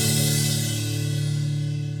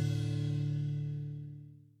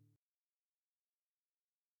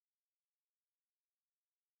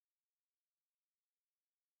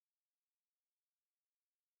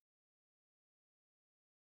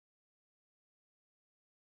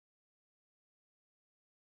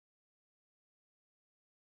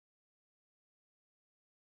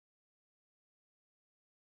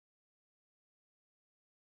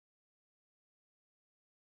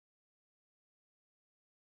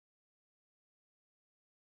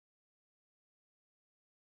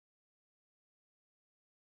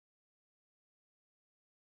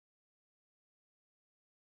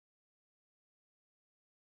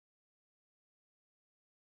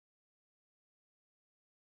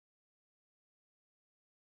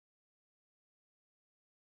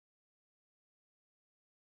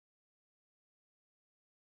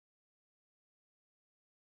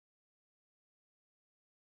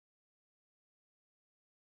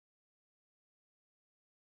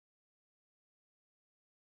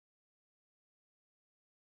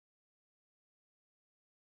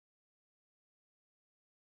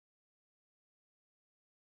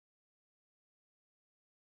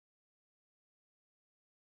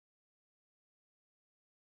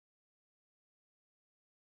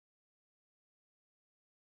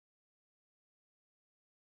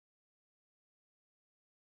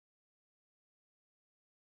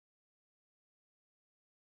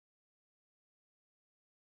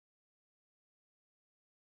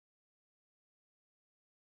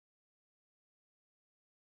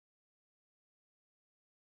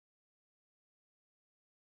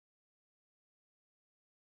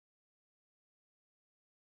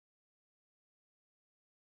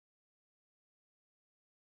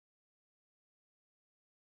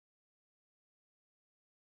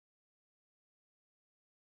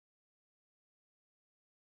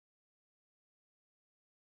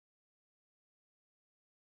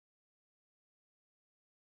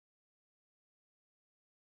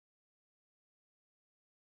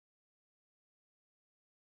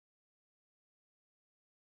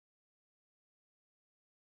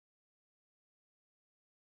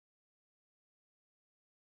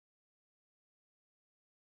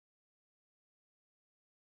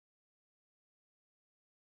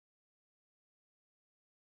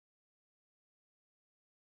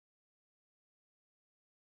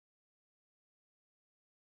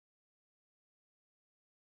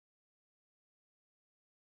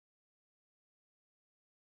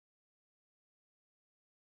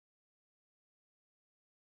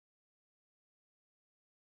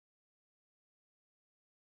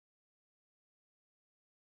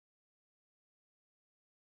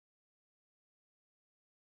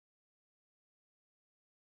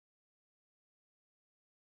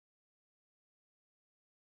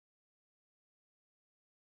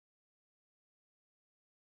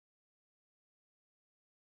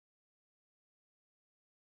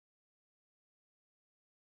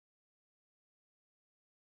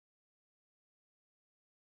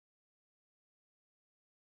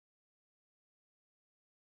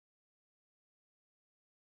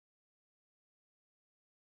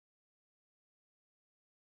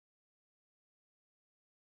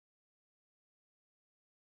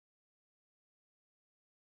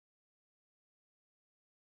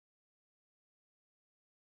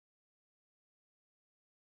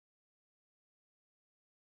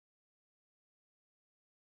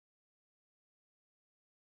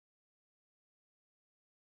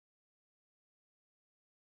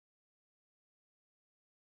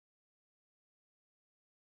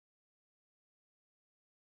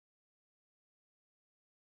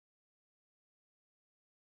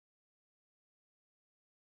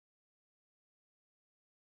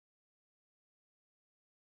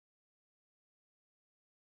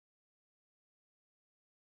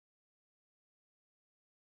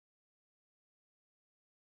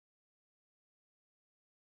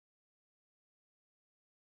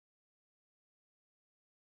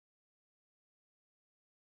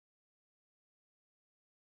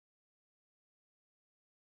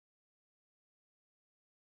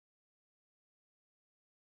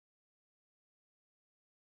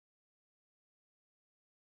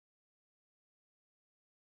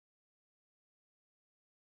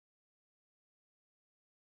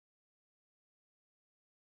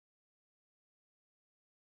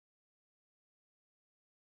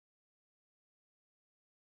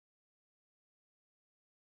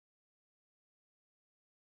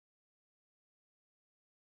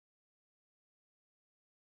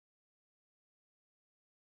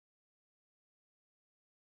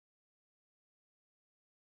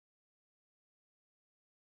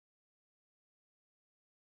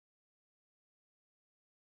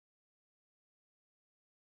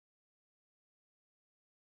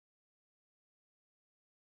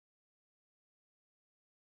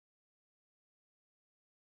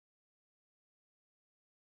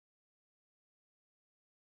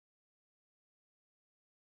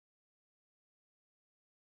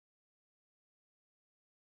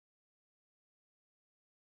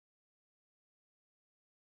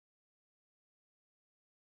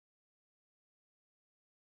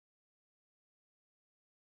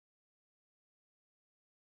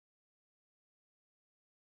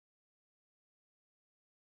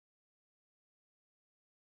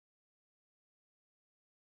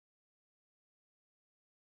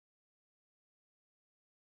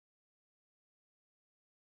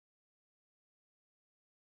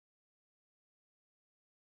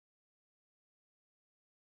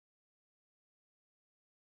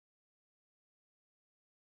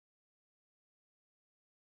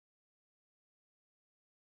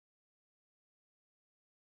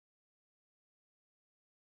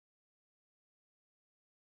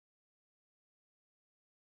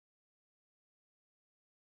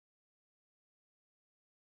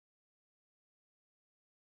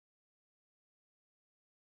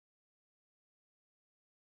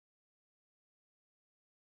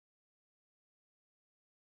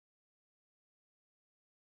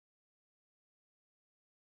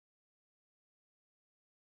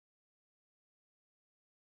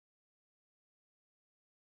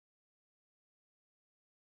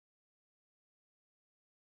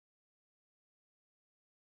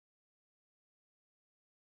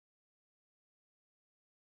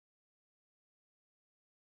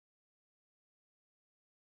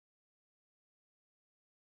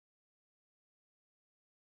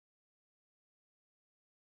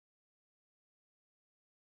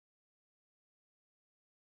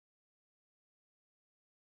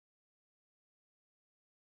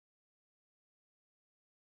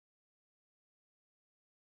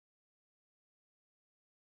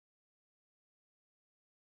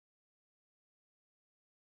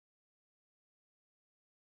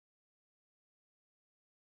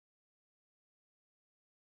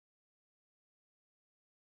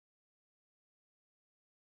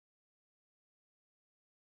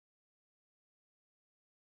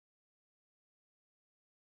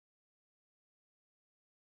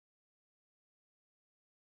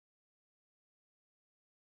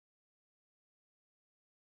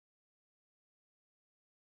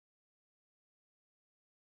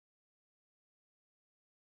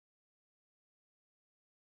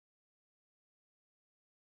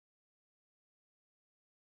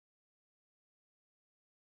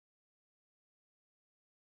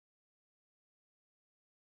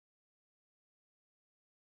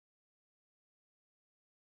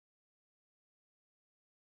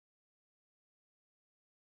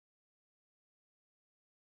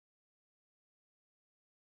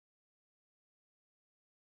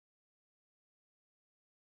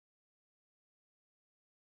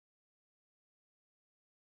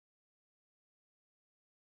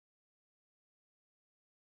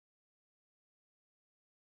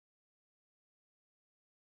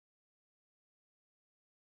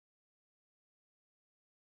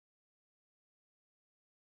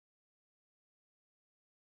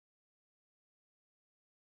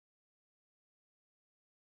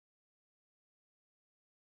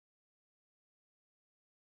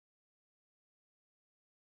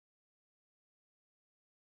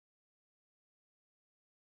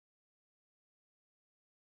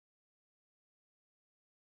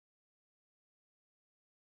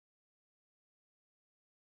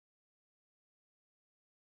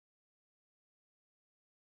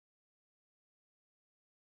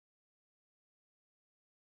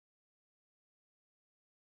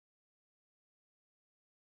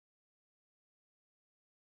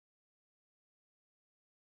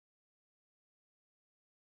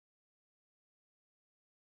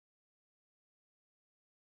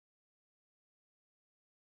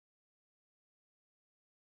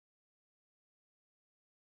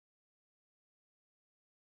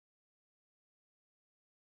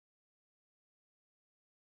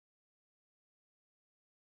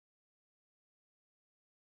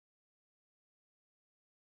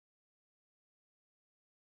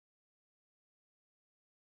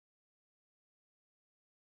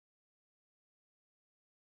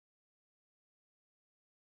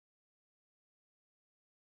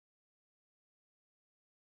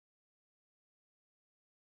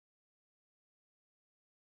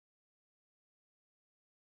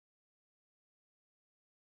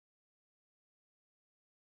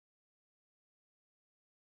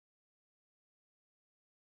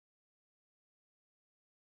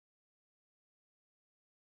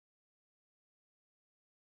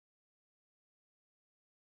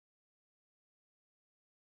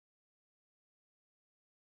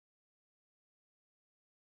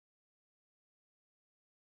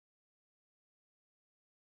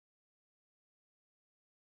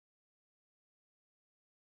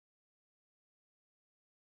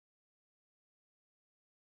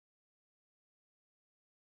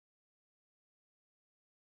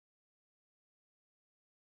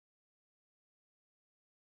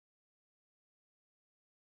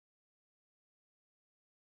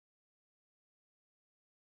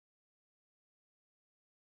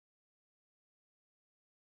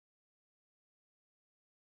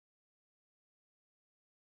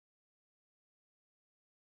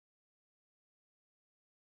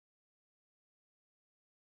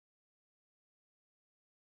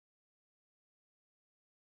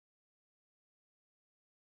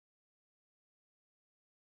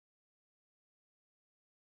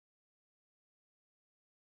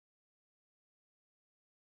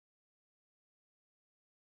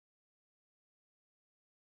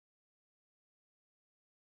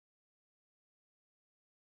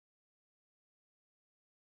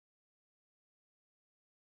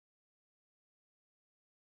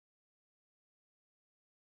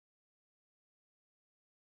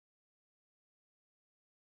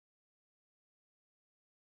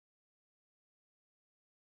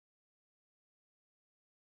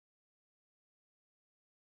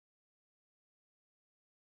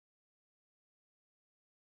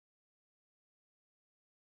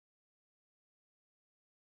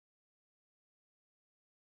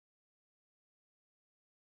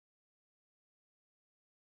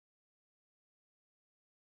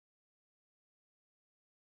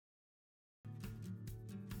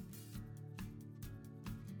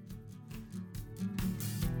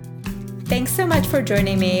 Thanks so much for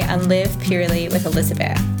joining me on Live Purely with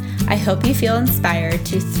Elizabeth. I hope you feel inspired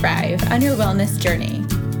to thrive on your wellness journey.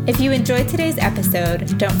 If you enjoyed today's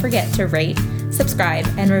episode, don't forget to rate, subscribe,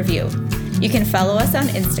 and review. You can follow us on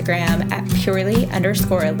Instagram at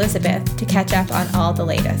purely_Elizabeth to catch up on all the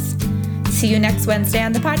latest. See you next Wednesday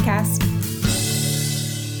on the podcast.